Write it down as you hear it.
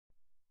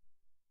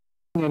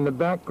in the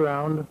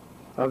background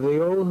of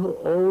the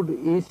old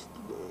East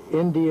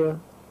India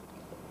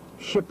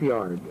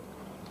shipyard.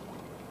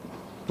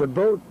 The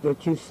boat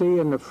that you see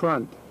in the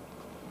front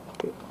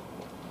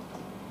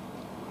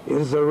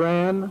is the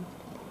Ran,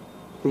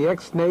 the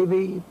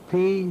ex-Navy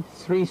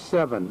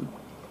P-37.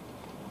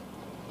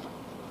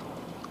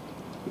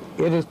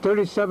 It is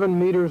 37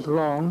 meters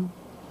long,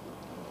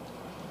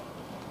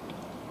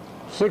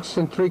 6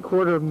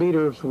 3/4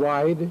 meters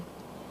wide,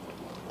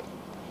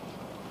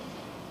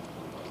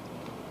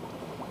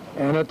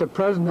 and at the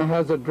present it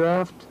has a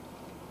draft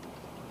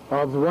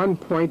of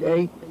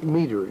 1.8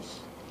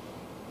 meters.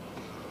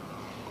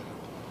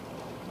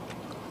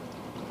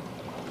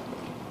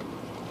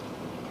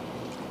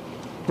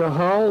 The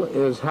hull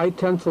is high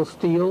tensile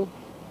steel,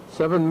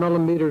 7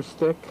 millimeters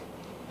thick,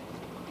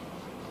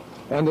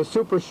 and the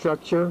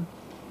superstructure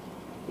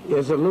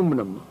is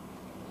aluminum.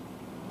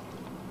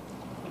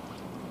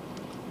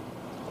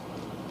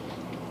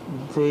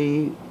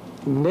 The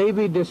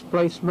Navy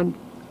displacement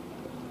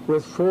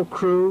with full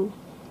crew,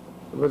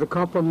 with a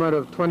complement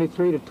of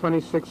 23 to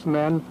 26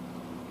 men,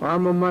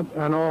 armament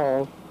and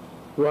all,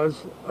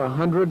 was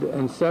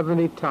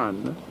 170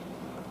 ton.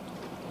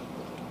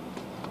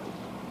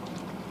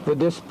 The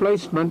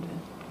displacement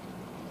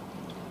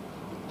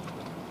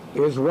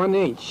is 1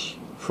 inch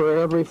for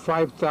every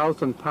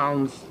 5,000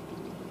 pounds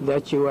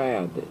that you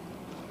add.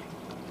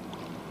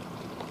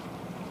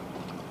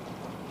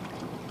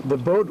 The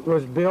boat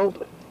was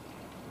built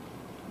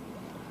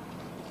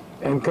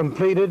and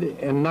completed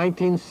in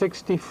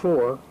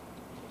 1964.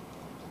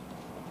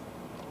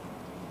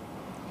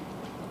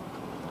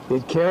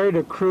 It carried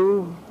a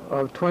crew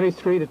of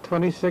 23 to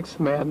 26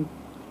 men,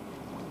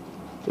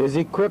 is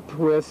equipped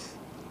with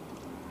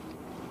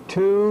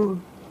 2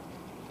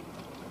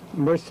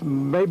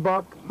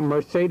 Maybach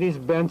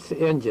Mercedes-Benz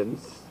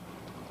engines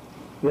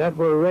that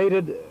were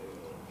rated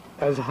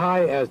as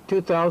high as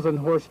 2,000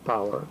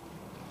 horsepower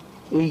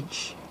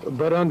each,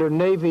 but under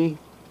Navy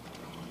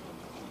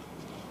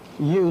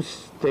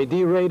use they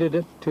derated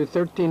it to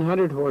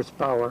 1,300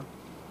 horsepower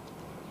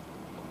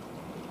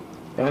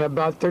and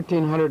about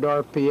 1,300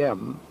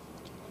 RPM.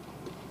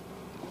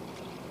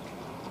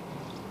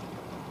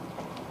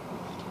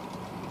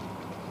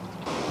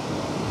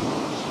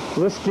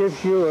 This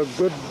gives you a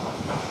good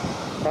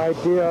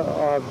idea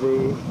of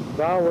the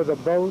bow of the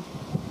boat,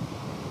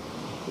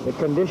 the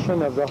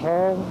condition of the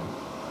hull,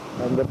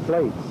 and the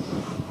plates.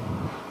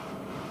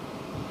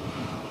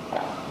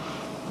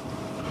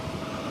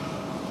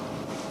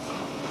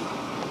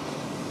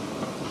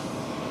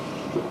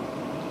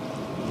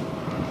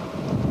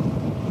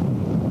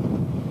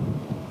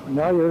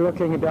 Now you're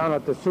looking down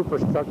at the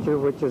superstructure,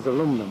 which is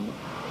aluminum.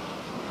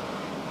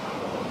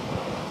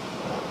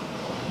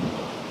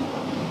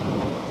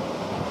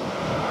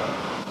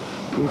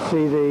 You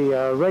see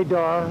the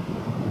radar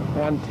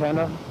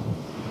antenna,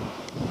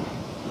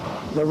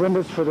 the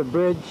windows for the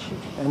bridge,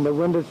 and the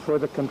windows for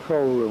the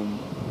control room.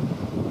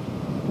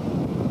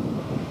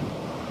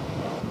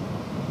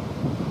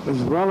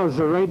 As well as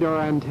the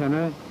radar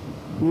antenna,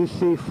 you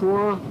see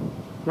 4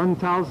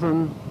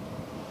 1,000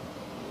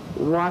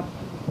 watt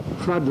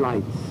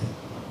floodlights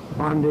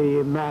on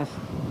the mast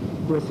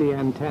with the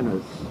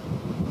antennas.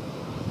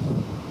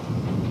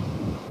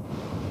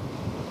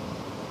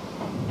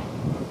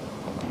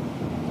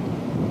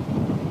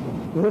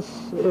 This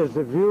is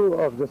the view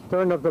of the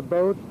stern of the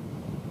boat,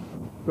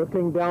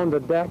 looking down the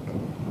deck.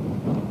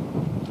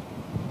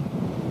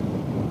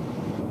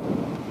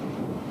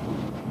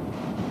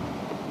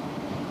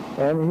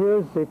 And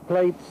here's the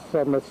plates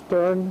on the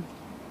stern.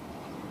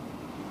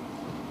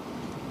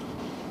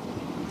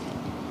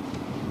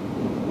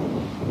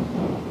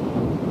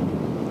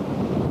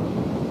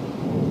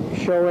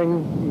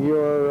 Showing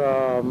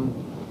your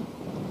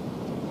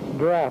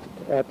draft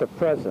at the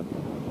present.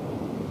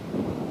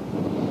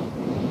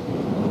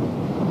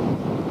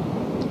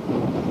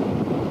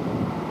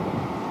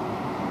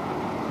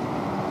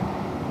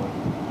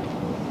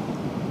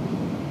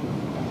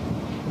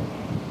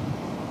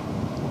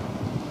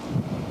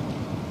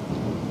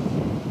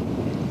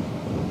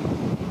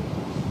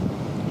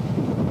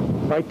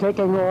 By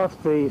taking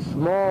off the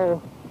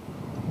small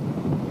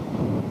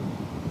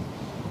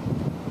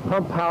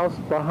pump house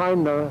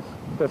behind the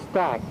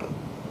stack,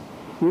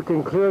 you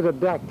can clear the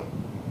deck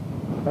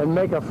and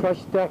make a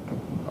fresh deck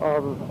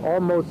of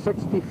almost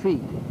 60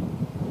 feet.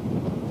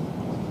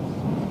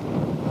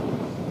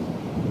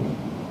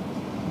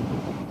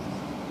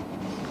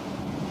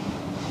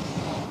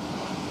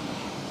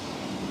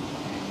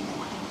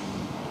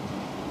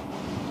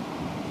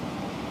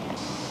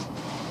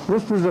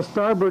 This is the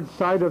starboard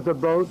side of the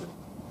boat,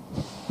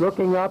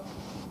 looking up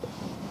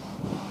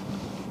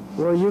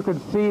where you can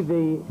see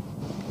the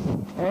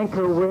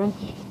anchor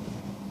winch,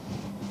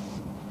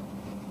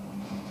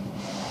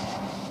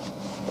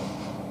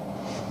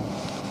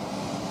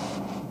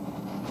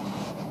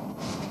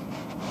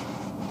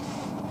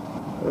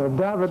 a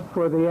davit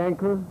for the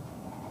anchor,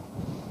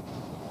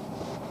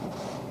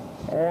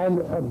 and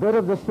a bit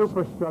of the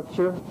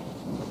superstructure.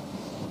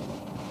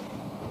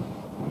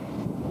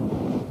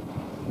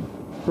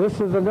 This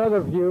is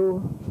another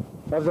view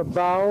of the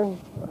bow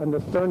and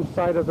the stern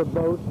side of the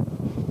boat.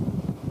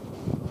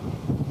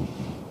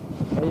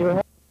 And you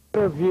have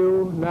another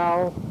view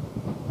now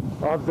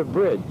of the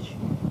bridge.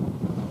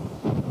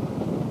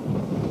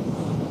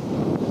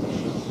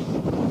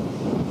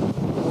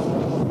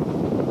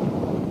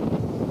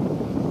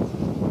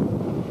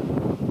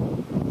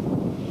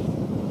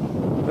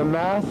 The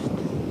mast.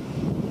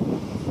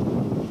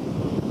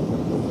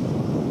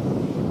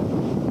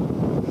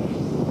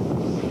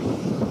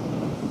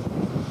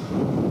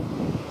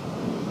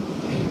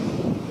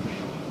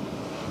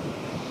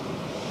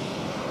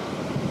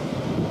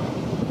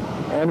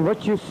 And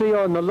what you see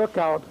on the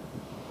lookout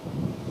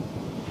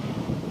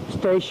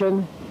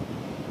station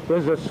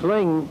is a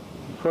sling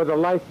for the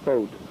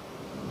lifeboat.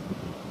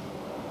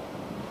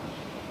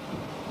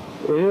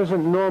 It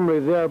isn't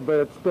normally there,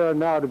 but it's there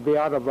now to be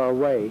out of our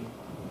way.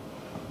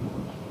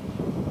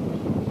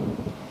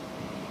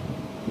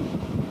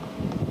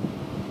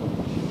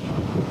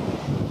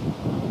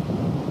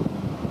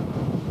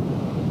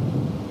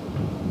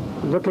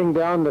 Looking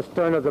down the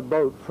stern of the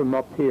boat from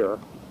up here.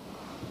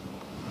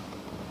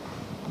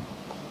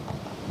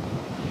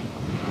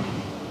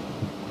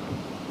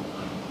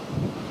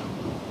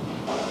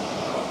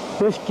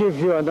 This gives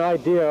you an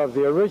idea of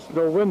the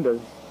original windows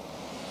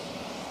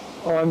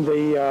on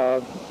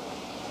the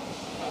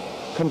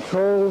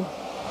control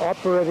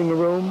operating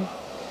room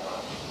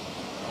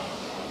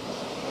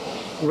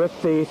with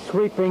the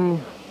sweeping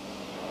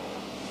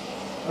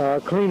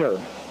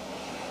cleaner,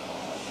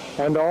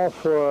 and all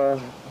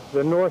for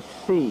the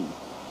North Sea.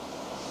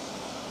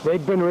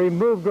 They've been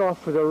removed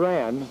off of the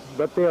RAN,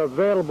 but they're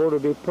available to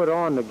be put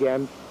on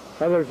again.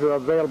 Others are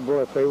available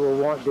if they will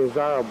want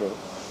desirable.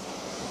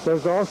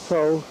 There's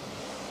also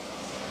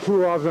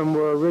two of them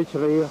were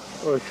originally,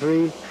 or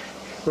three,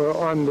 were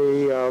on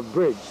the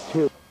bridge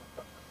too.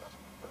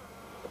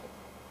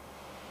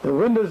 The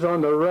windows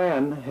on the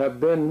RAN have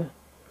been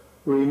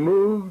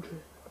removed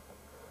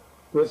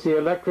with the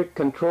electric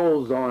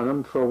controls on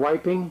them for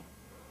wiping.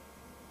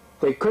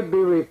 They could be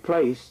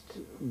replaced,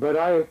 but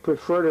I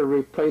prefer to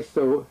replace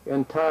the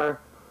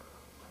entire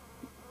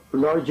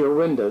larger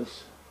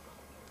windows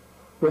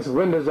with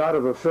windows out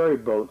of a ferry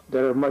boat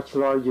that are much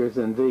larger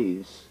than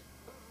these.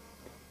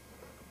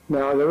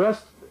 Now the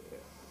rest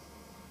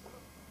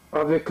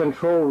of the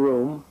control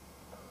room,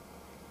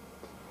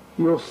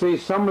 you'll see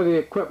some of the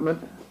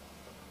equipment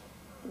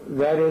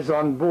that is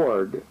on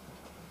board.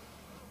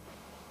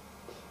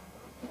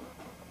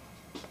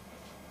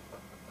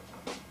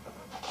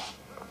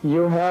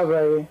 You have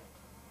a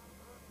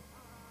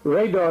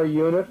radar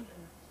unit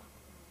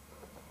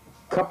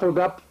coupled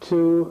up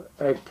to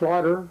a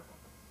plotter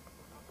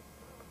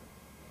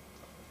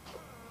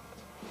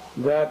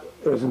that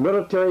is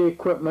military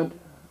equipment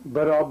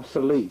but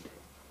obsolete.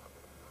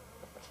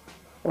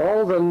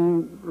 All the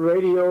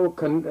radio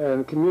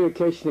and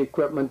communication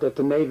equipment that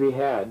the Navy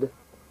had,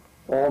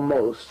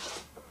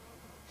 almost,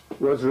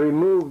 was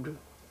removed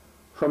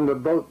from the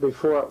boat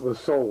before it was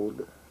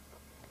sold.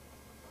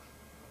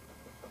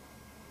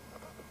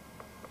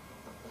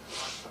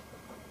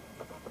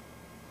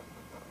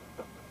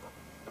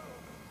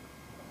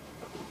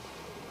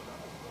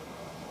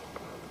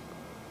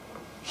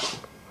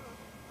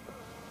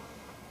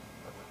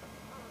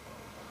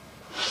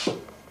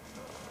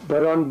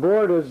 But on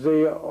board is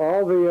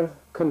all the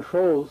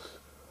controls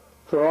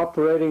for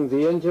operating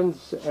the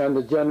engines and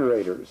the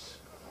generators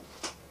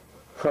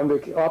from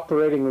the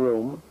operating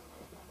room.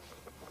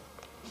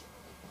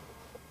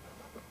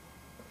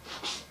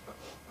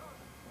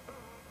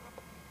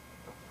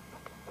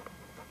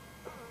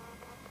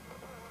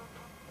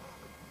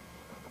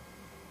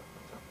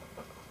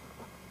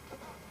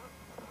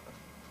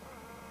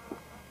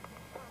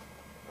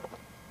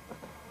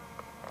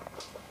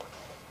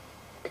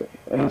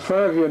 In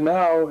front of you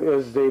now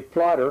is the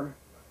plotter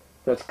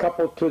that's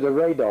coupled to the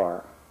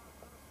radar.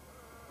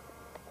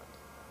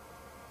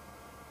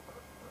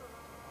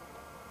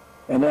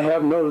 And I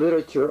have no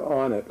literature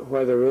on it,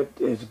 whether it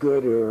is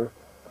good or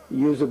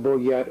usable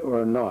yet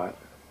or not.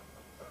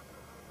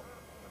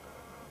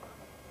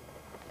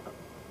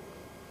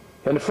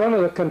 In front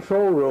of the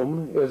control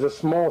room is a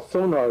small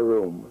sonar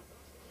room.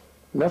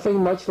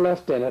 Nothing much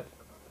left in it,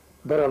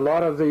 but a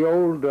lot of the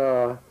old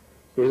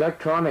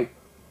electronic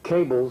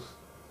cables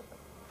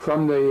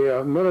from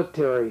the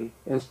military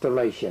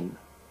installation.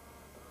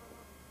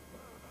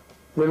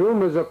 The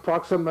room is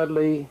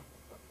approximately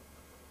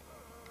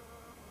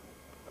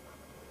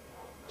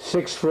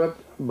 6 foot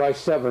by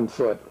 7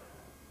 foot.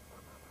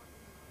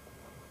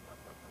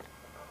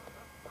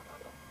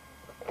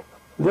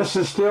 This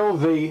is still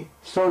the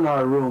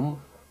sonar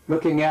room,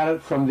 looking at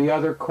it from the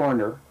other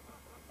corner.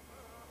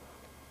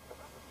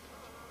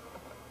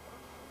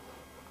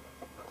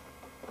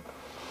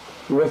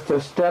 With the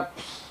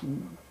steps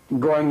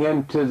going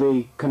into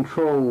the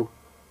control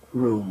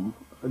room,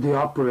 the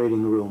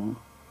operating room.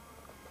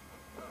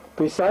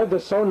 Beside the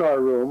sonar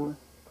room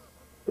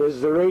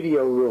is the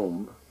radio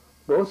room.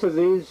 Both of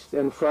these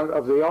in front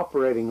of the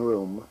operating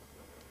room.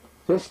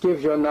 This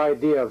gives you an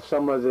idea of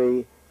some of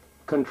the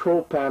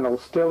control panel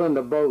still in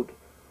the boat,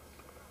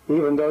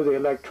 even though the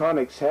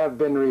electronics have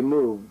been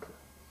removed.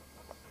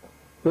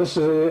 This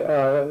is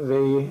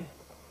the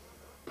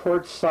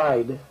port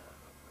side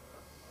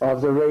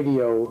of the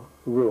radio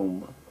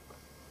room,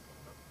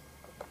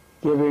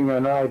 giving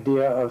an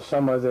idea of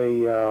some of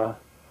the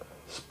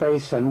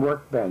space and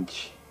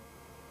workbench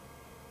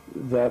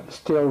that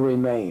still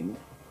remain.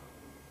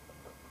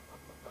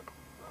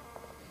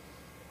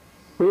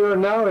 We are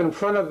now in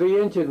front of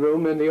the engine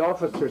room in the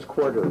officers'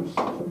 quarters.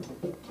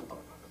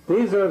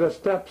 These are the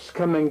steps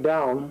coming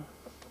down.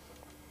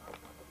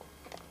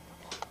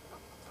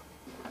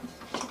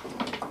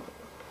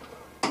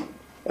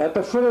 At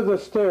the foot of the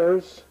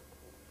stairs,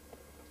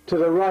 to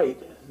the right,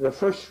 the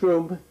first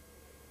room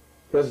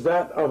is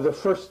that of the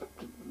first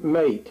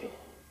mate.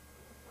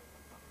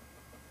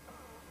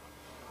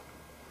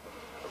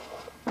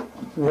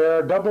 There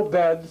are double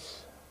beds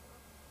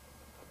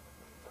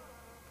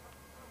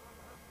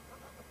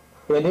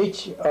in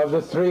each of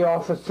the three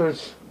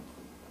officers'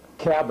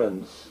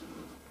 cabins.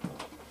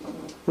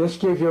 This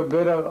gives you a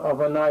bit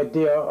of an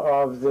idea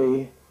of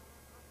the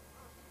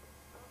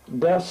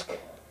desk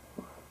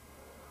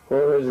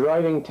or his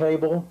writing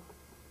table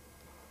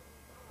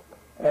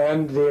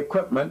and the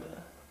equipment.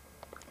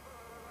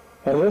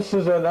 And this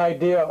is an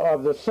idea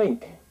of the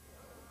sink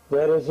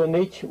that is in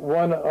each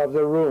one of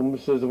the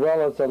rooms, as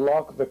well as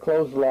the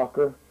clothes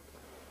locker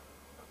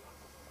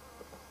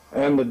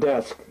and the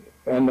desk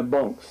and the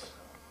bunks.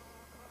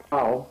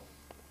 Bow.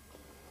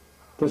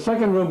 The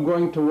second room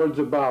going towards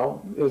the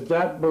bow is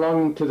that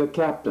belonging to the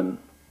captain.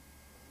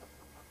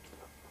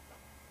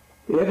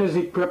 It is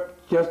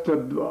equipped just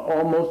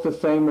almost the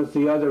same as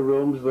the other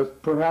rooms,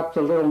 with perhaps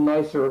a little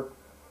nicer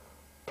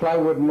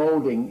plywood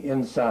molding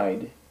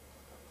inside.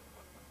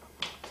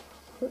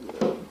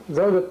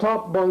 Though the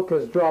top bunk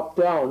is dropped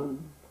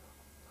down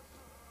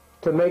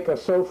to make a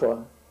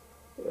sofa,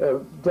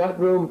 that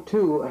room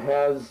too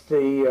has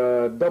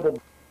the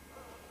double.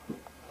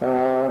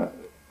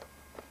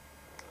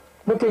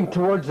 Looking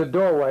towards the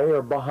doorway,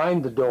 or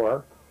behind the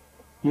door,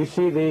 you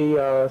see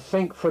the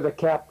sink for the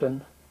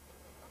captain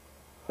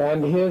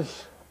and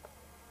his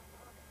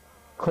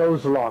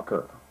clothes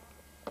locker.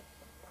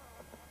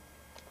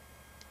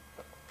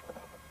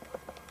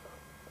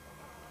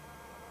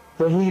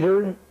 The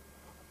heater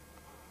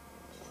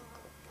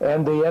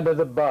and the end of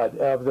the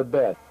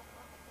bed.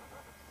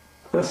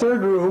 The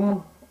third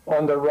room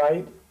on the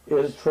right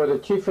is for the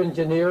chief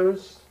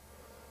engineers,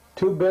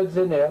 2 beds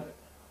in it.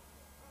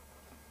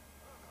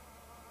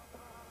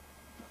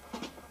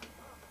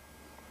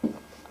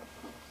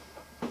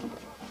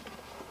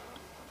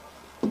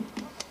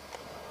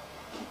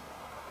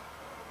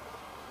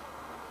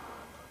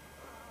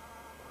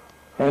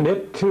 And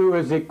it too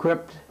is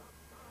equipped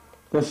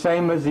the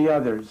same as the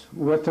others,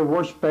 with the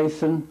wash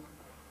basin,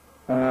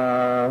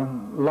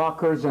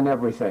 lockers and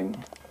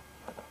everything.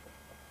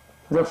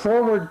 The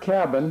forward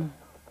cabin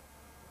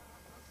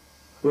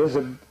is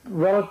a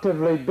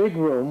relatively big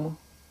room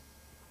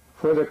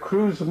for the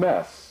crew's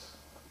mess.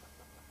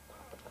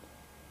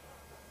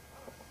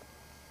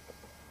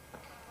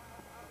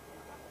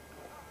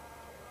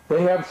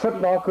 They have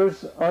foot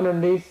lockers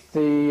underneath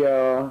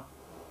the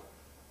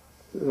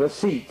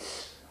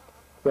seats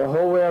the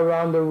whole way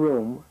around the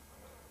room.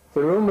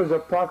 The room is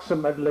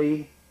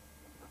approximately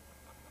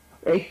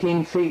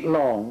 18 feet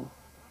long.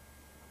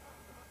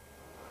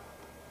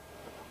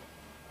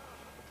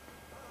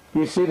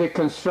 You see the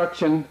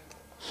construction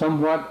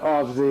somewhat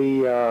of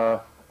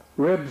the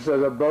ribs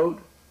of the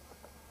boat.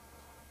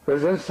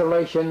 There's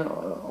insulation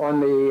on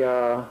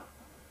the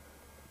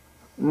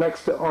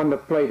on the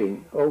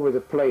plating, over the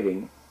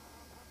plating.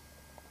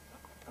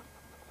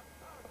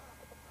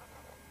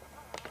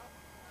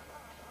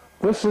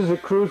 This is the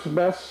crew's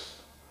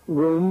mess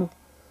room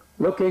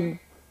looking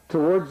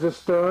towards the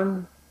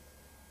stern.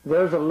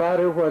 There's a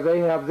ladder where they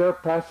have their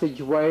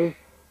passageway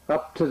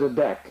up to the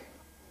deck.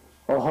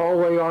 A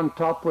hallway on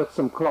top with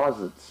some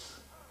closets.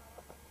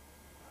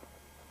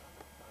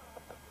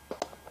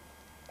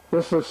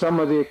 This was some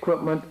of the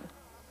equipment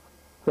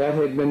that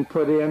had been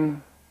put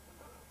in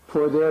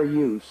for their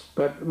use,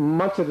 but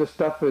much of the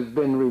stuff has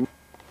been removed.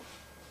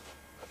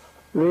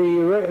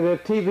 The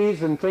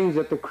TVs and things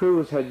that the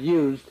crews had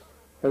used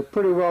has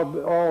pretty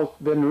well all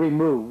been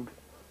removed,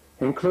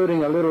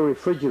 including a little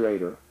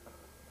refrigerator.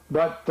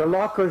 But the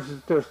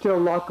lockers, there's still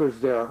lockers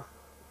there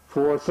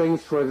for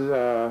things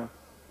for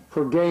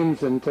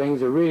games and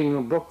things, or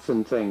reading books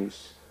and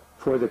things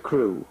for the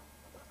crew.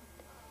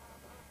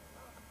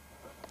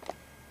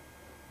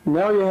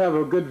 Now you have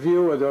a good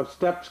view of those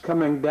steps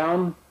coming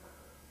down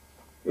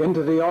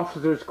into the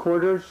officers'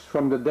 quarters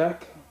from the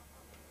deck,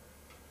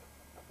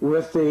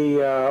 with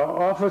the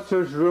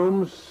officers'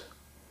 rooms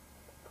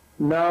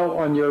now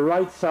on your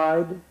right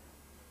side,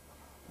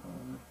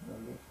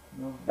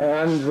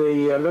 and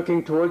the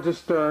looking towards the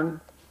stern.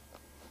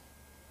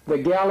 The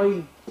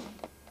galley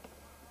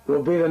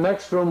will be the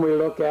next room we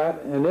look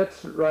at, and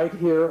it's right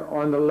here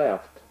on the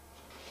left.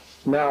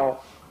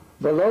 Now,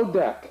 below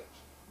deck,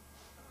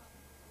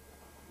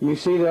 you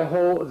see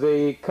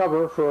the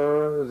cover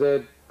for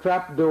the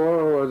trap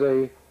door or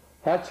the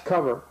hatch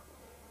cover.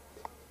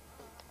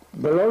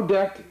 Below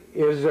deck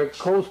is a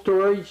coal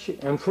storage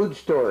and food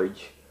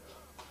storage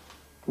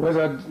with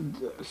a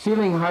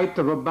ceiling height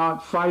of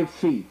about 5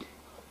 feet.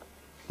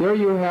 There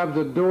you have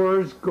the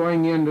doors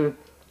going into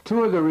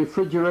 2 of the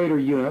refrigerator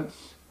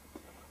units,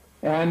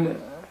 and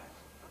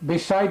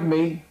beside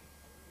me,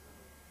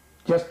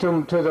 just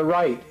to the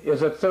right,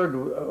 is a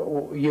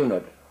 3rd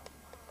unit.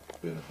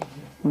 Beautiful.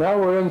 Now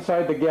we're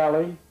inside the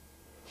galley.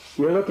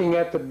 You're looking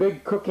at the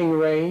big cooking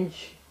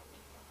range.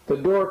 The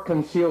door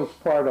conceals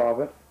part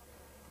of it.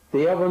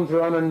 The ovens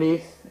are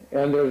underneath,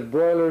 and there's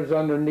boilers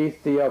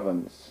underneath the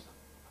ovens.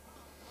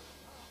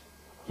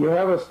 You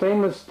have a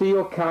stainless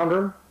steel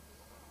counter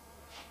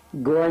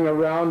going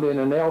around in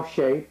an L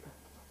shape,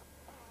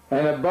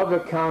 and above the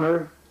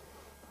counter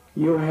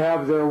you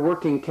have their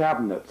working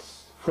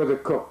cabinets for the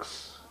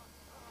cooks.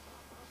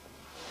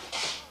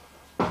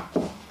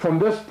 From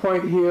this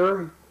point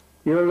here,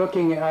 you're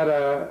looking at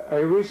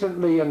a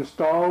recently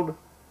installed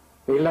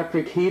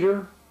electric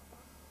heater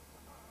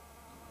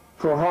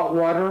for hot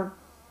water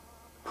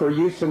for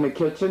use in the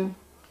kitchen,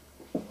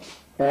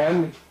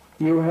 and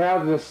you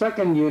have the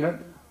 2nd unit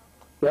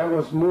that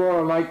was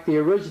more like the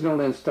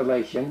original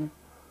installation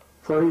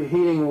for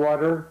heating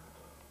water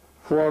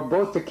for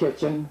both the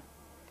kitchen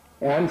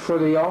and for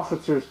the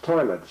officers'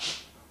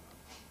 toilets.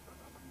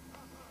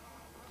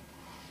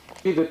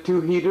 See the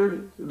 2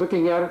 heaters?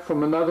 Looking at it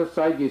from another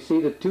side, you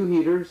see the 2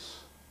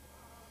 heaters,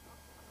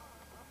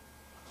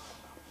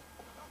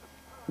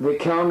 the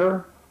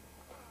counter,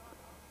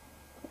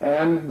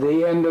 and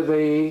the end of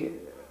the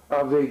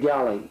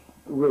galley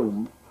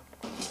room.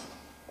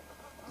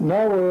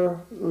 Now we're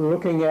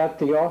looking at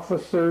the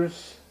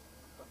officers'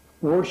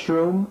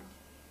 washroom,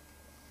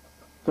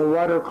 the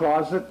water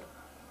closet,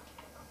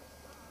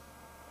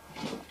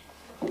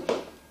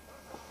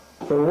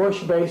 the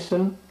wash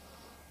basin,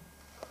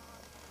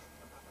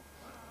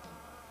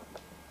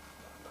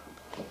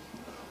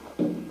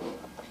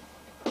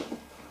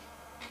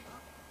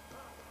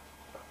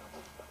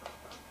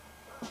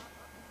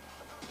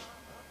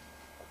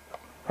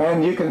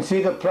 and you can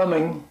see the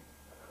plumbing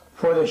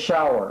for the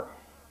shower.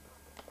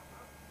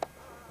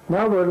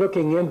 Now we're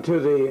looking into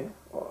the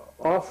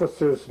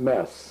officer's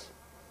mess.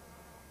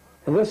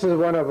 And this is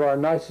one of our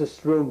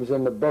nicest rooms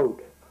in the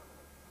boat.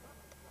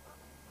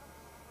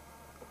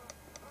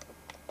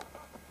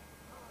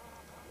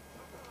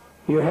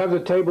 You have the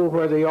table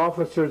where the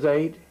officers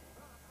ate.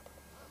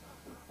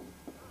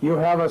 You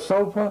have a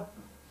sofa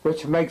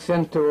which makes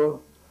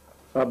into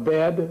a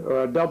bed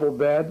or a double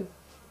bed.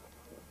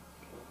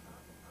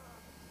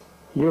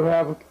 You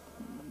have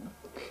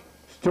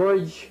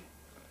storage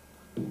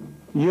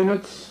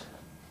units,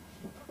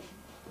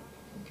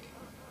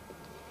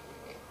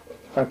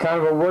 a kind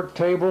of a work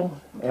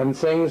table, and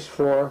things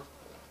for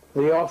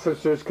the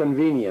officers'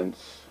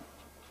 convenience.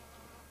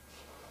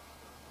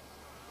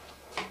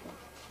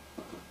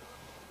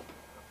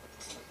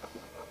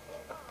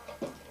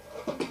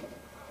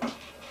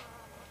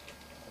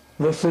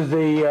 This is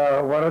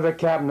the one of the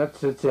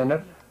cabinets that's in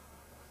it.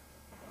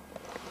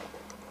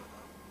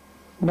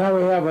 Now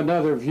we have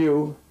another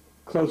view,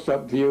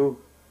 close-up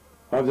view,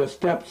 of the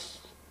steps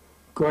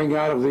going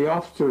out of the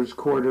officers'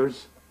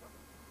 quarters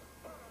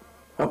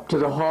up to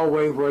the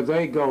hallway where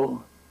they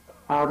go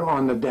out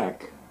on the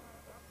deck.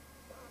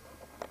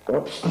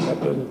 Oops, that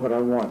isn't what I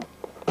want.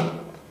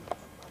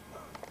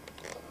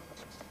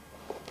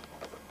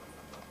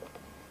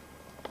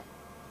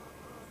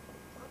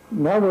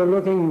 Now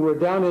we're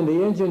down in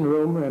the engine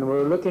room, and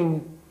we're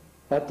looking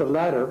at the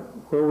ladder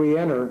where we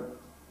enter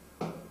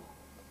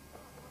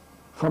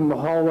from the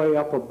hallway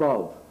up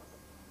above.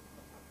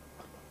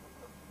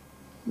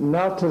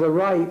 Now to the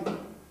right,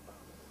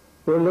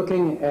 we're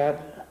looking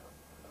at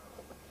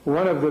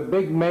one of the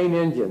big main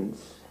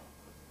engines.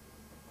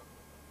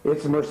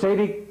 It's a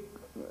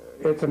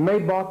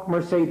Maybach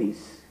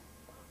Mercedes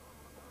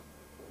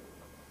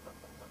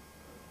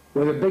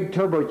with a big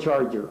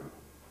turbocharger.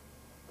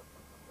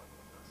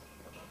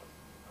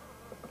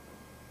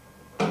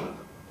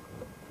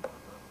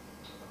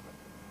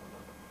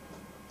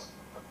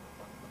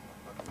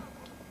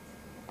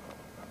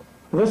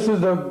 This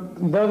is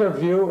another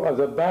view of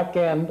the back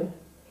end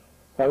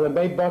of the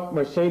Maybach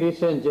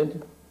Mercedes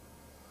engine,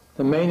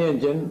 the main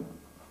engine,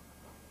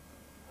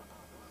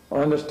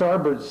 on the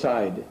starboard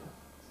side.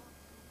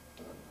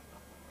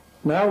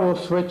 Now we'll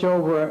switch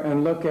over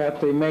and look at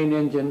the main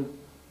engine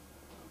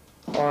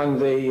on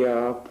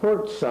the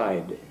port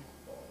side.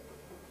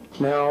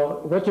 Now,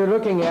 what you're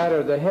looking at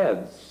are the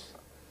heads.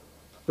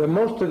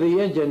 Most of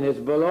the engine is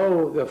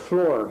below the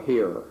floor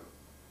here.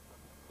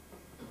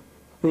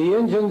 The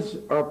engines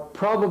are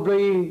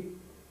probably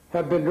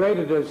have been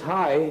rated as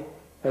high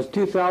as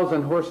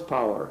 2,000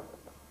 horsepower,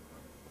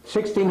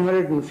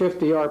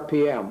 1,650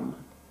 RPM.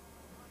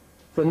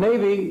 The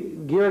Navy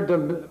geared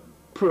them,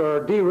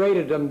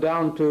 derated them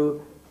down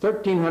to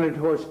 1,300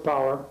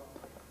 horsepower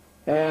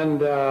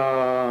and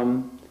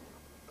about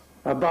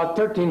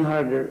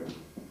 1,300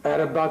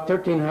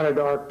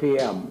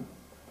 RPM.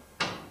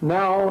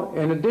 Now,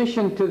 in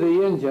addition to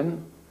the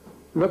engine,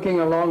 looking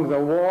along the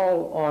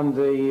wall on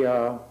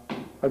the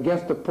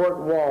against the port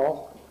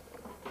wall,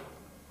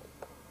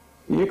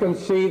 you can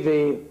see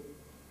the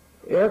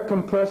air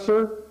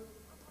compressor,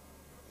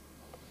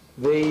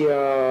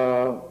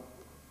 the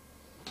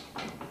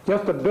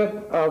just a bit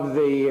of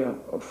the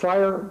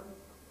fire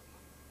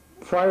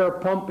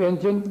pump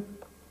engine,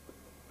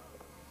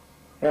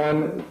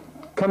 and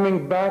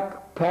coming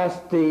back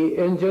past the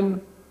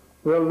engine,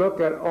 we'll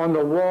look at on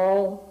the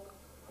wall.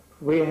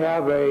 We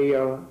have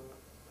a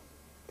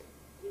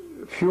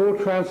fuel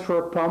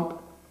transfer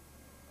pump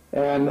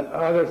and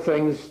other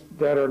things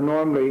that are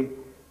normally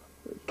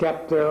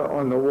kept there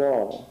on the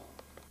wall.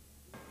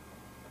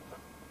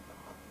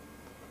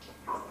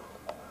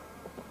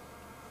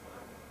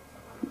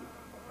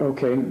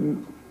 Okay,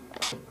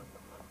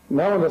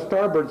 now on the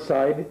starboard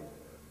side,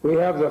 we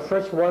have the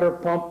freshwater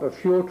pump, a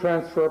fuel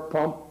transfer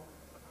pump,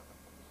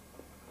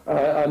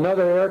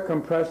 another air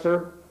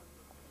compressor,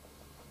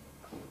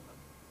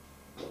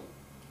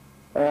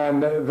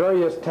 and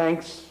various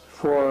tanks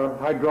for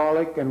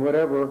hydraulic and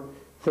whatever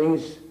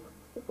things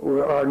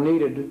are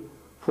needed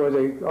for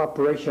the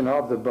operation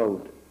of the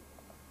boat.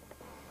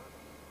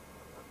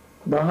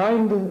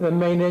 Behind the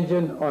main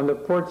engine on the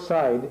port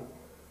side,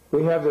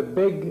 we have the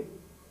big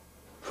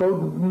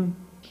Foden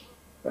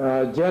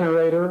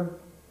generator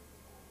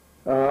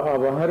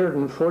of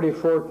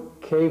 144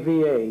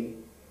 kVA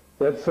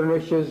that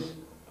furnishes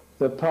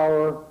the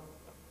power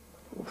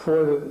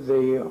for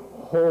the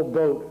whole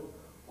boat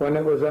when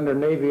it was under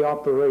Navy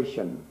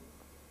operation.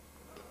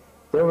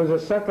 There was a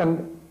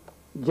second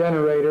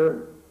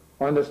generator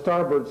on the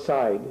starboard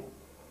side,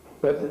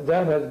 but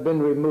that has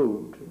been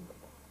removed.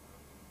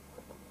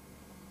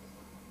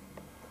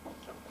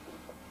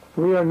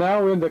 We are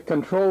now in the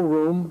control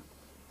room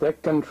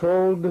that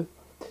controlled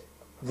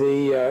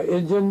the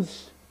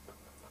engines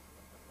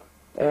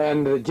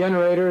and the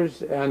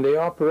generators and the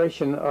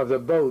operation of the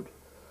boat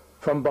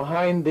from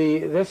behind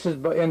this is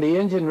in the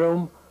engine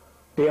room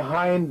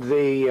behind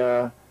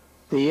the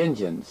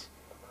engines.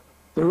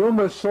 The room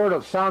is sort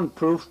of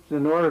soundproofed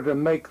in order to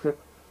make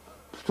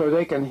so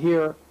they can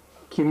hear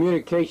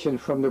communication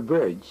from the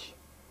bridge.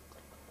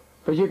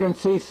 But you can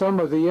see some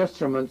of the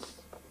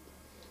instruments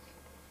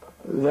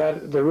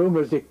that the room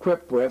is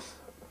equipped with.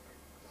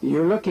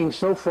 You're looking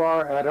so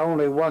far at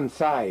only one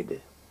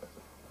side.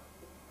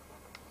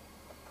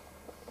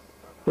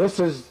 This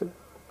is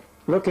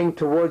looking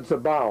towards the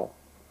bow.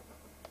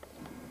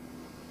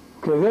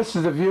 Okay, this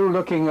is the view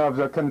looking of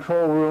the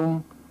control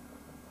room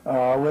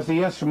with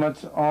the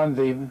instruments on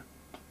the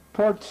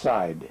port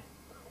side.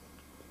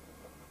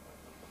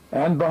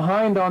 And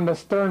behind on the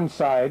stern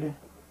side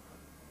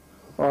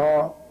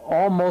are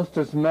almost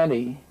as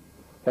many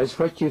as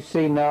what you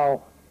see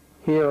now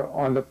here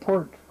on the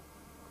port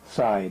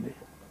side.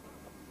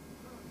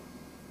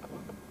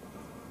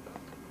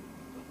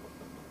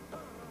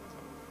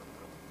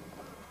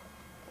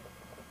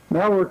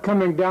 Now we're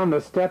coming down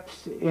the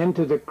steps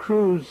into the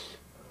crew's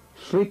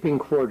sleeping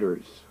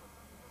quarters.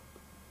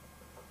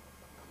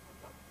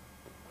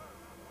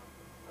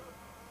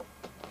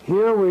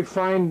 Here we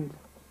find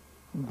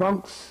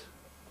bunks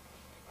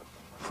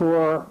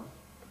for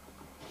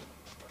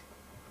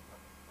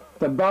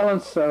the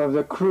balance of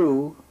the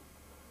crew,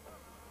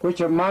 which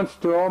amounts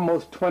to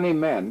almost 20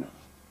 men.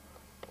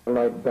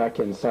 Light back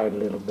inside a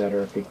little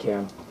better if you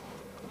can.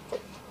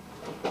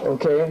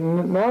 Okay,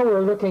 and now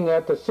we're looking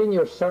at the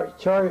senior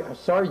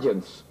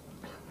sergeant's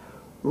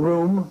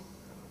room.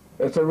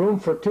 It's a room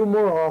for 2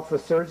 more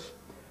officers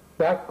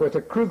back with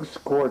the crew's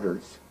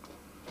quarters.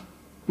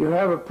 You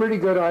have a pretty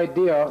good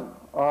idea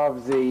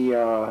of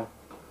the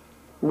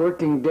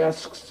working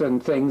desks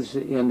and things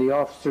in the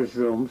officers'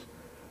 rooms,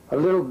 a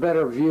little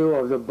better view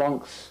of the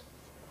bunks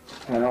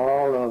and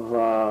all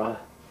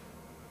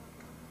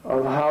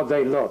of how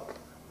they look.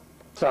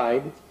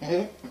 Side.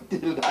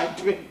 Did I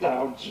drink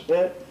down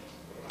shit?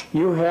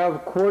 You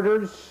have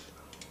quarters,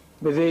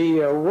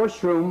 the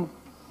washroom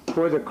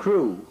for the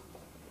crew.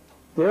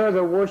 There are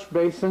the wash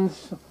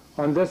basins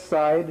on this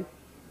side,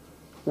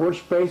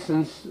 wash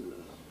basins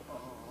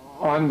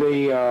on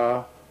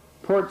the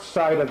port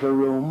side of the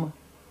room.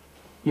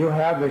 You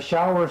have the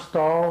shower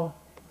stall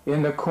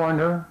in the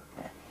corner,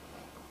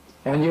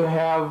 and you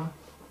have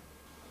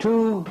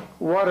 2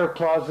 water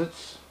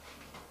closets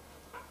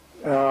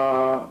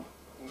on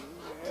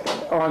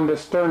the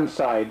stern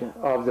side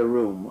of the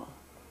room.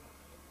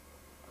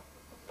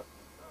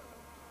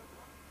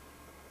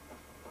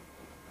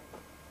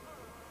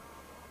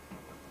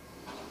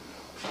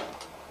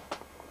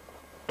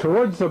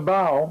 Towards the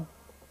bow,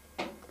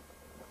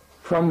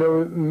 from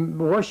the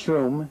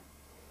washroom,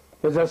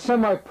 is a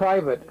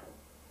semi-private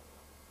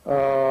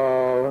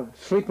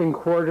sleeping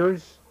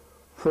quarters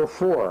for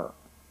 4.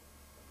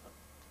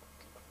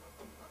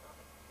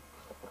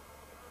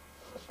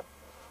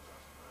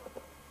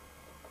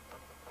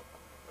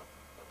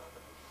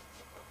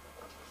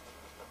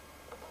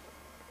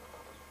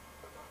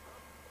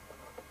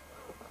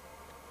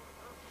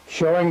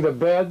 Showing the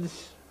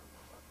beds,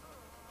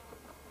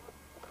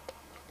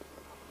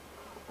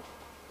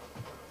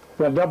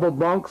 the double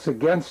bunks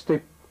against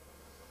the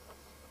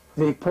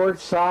the port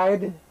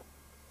side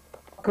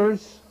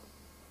lockers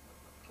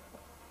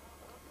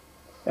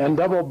and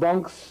double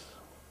bunks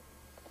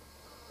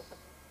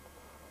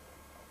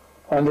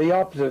on the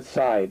opposite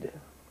side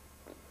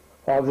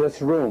of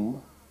this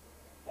room,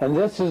 and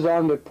this is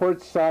on the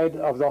port side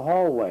of the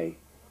hallway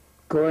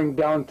going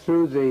down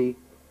through the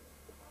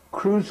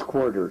crew's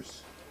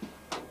quarters.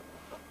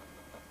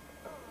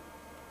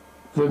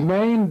 The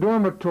main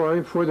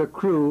dormitory for the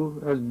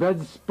crew has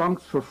beds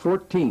bunks for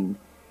 14.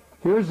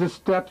 Here's the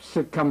steps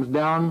that comes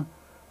down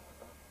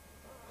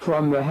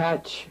from the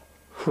hatch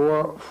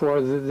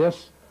for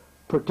this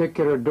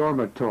particular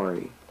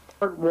dormitory.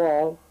 Port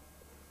wall,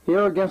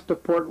 here against the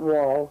port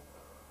wall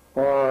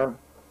are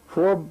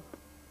 4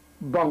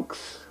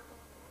 bunks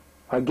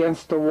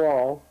against the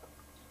wall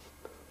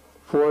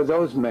for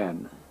those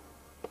men.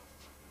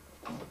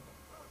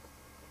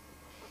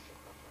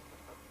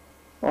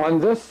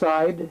 On this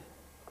side,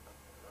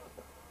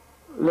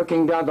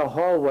 looking down the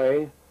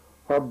hallway,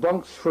 are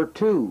bunks for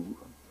 2.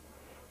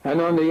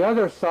 And on the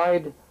other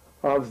side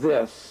of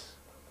this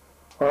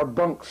are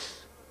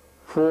bunks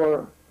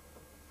for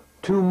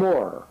 2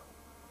 more.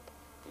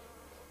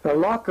 The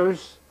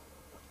lockers,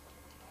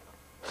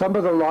 some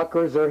of the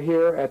lockers are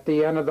here at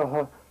the end of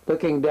the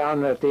looking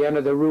down at the end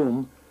of the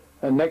room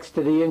and next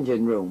to the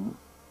engine room.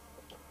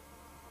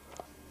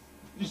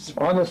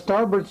 On the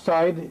starboard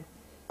side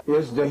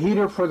is the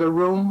heater for the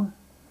room,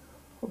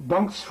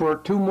 bunks for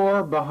 2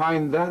 more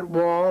behind that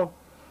wall,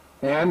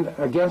 and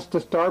against the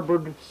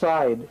starboard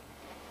side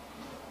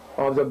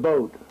of the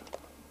boat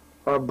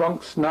are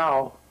bunks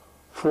now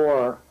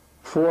for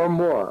 4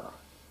 more.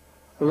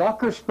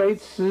 Locker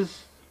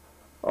spaces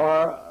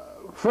are,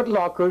 foot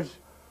lockers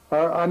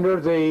are under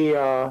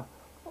the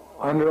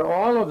under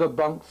all of the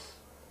bunks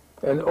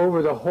and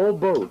over the whole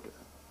boat,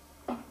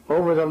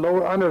 over the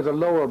lower, under the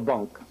lower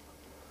bunk.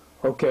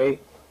 Okay,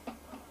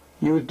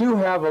 you do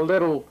have a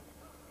little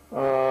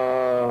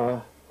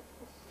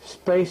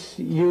space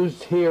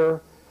used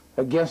here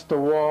against the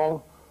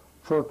wall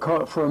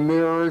for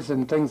mirrors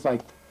and things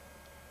like that.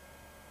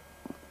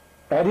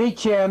 At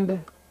each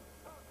end,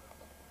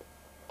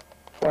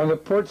 on the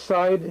port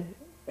side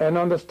and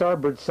on the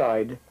starboard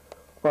side,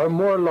 are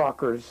more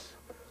lockers,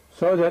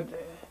 so that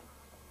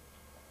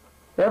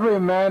every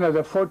man of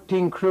the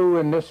 14 crew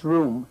in this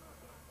room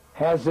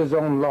has his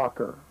own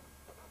locker,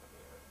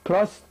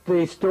 plus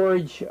the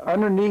storage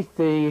underneath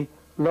the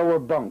lower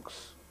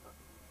bunks.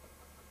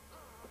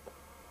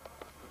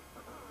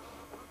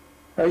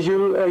 As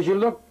you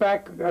look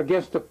back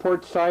against the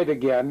port side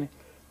again,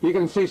 you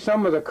can see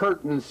some of the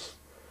curtains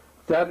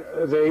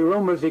that the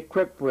room is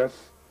equipped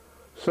with,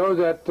 so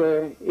that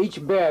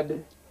each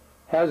bed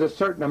has a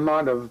certain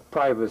amount of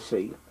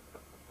privacy.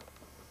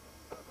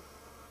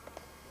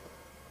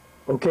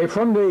 Okay,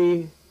 from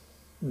the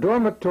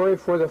dormitory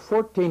for the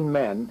 14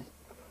 men,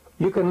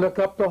 you can look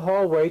up the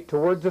hallway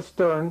towards the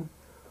stern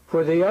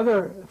for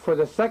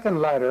the second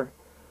ladder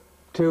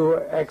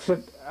to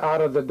exit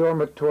out of the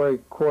dormitory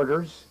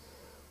quarters.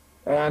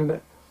 And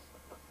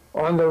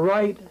on the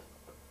right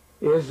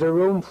is the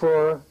room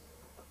for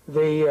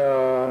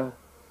the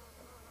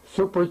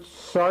super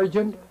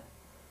sergeant,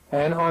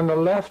 and on the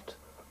left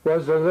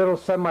was a little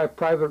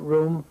semi-private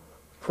room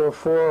for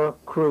 4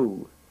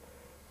 crew.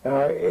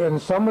 In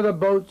some of the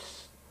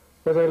boats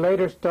that they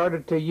later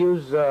started to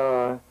use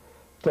to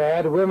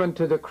add women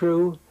to the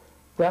crew,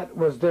 that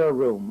was their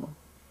room.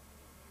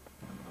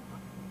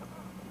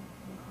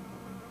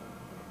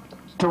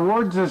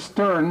 Towards the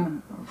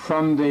stern,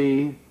 from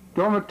the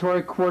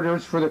dormitory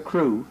quarters for the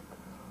crew,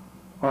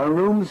 are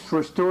rooms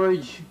for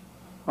storage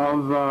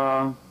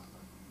of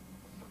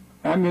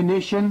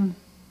ammunition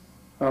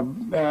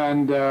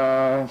and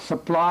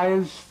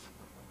supplies,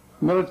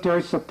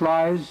 military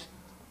supplies,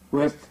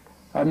 with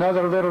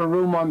another little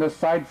room on the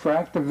side for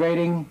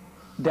activating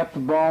depth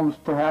bombs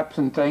perhaps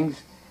and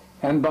things.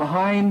 And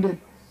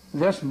behind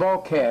this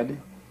bulkhead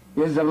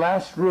is the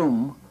last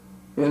room,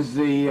 is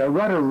the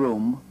rudder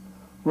room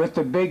with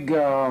the big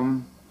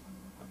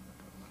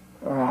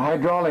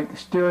hydraulic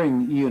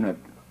steering unit.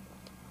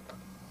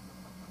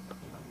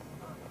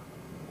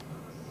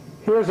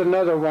 Here's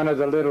another one of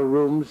the little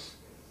rooms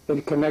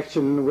in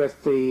connection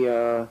with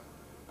the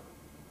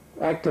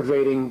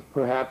activating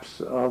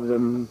perhaps of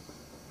them,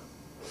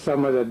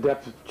 some of the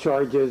depth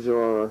charges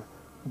or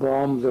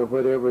bombs or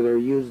whatever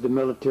the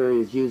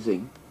military is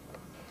using.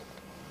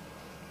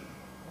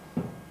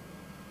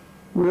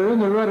 We're in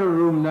the rudder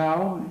room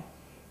now.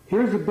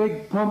 Here's a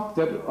big pump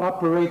that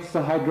operates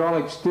the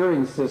hydraulic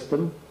steering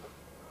system.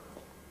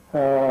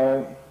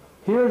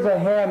 Here's a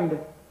hand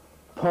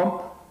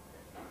pump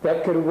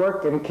that could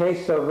work in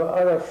case of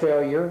other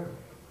failure.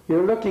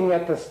 You're looking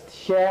at the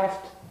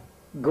shaft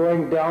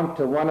going down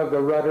to one of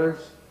the rudders,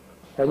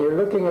 and you're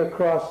looking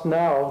across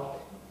now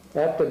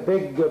at the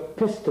big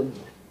piston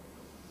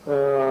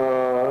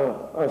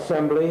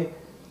assembly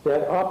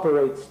that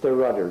operates the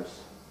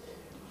rudders.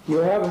 You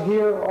have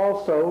here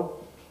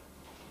also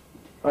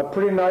a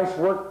pretty nice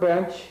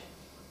workbench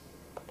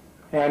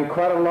and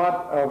quite a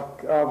lot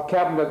of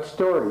cabinet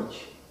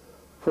storage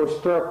for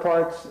spare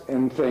parts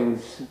and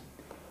things.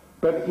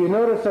 But you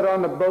notice that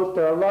on the boat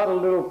there are a lot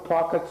of little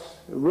pockets,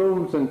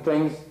 rooms and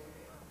things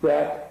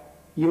that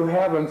you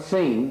haven't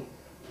seen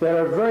that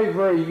are very,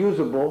 very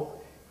usable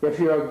if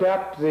you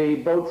adapt the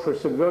boat for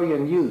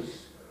civilian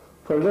use,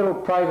 for little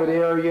private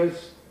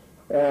areas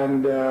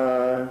and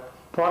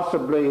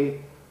possibly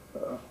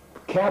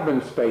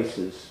cabin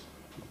spaces.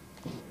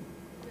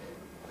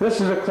 This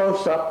is a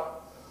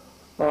close-up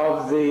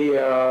of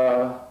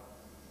the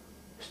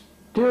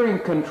steering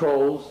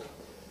controls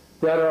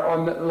that are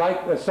on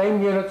like the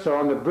same units are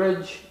on the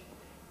bridge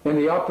in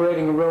the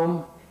operating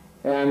room,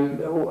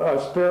 and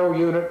a spare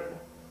unit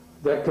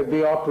that could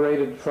be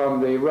operated from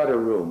the rudder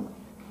room.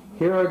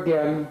 Here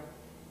again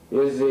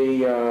is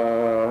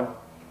the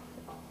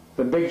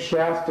big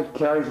shaft that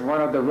carries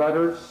one of the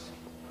rudders,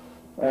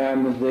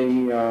 and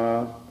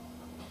the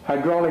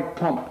hydraulic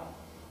pump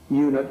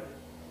unit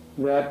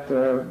that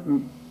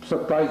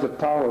supplies the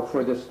power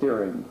for the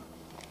steering.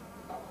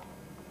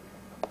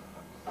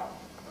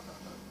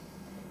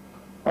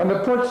 On the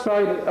port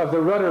side of the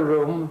rudder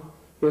room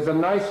is a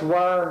nice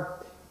wire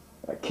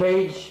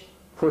cage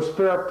for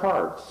spare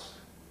parts.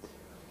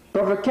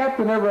 But if the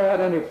captain ever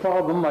had any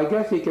problem, I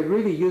guess he could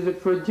really use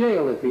it for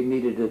jail if he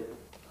needed it.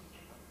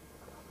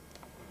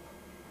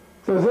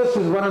 So this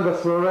is one of the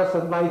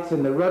fluorescent lights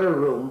in the rudder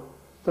room.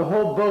 The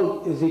whole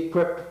boat is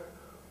equipped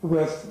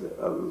with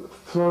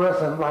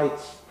fluorescent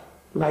lights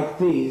like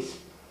these,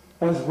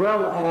 as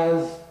well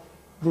as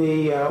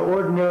the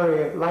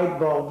ordinary light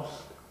bulbs,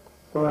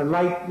 or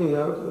lights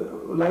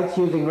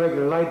using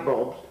regular light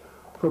bulbs,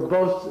 for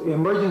both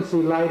emergency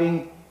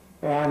lighting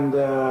and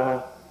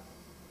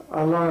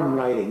alarm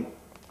lighting.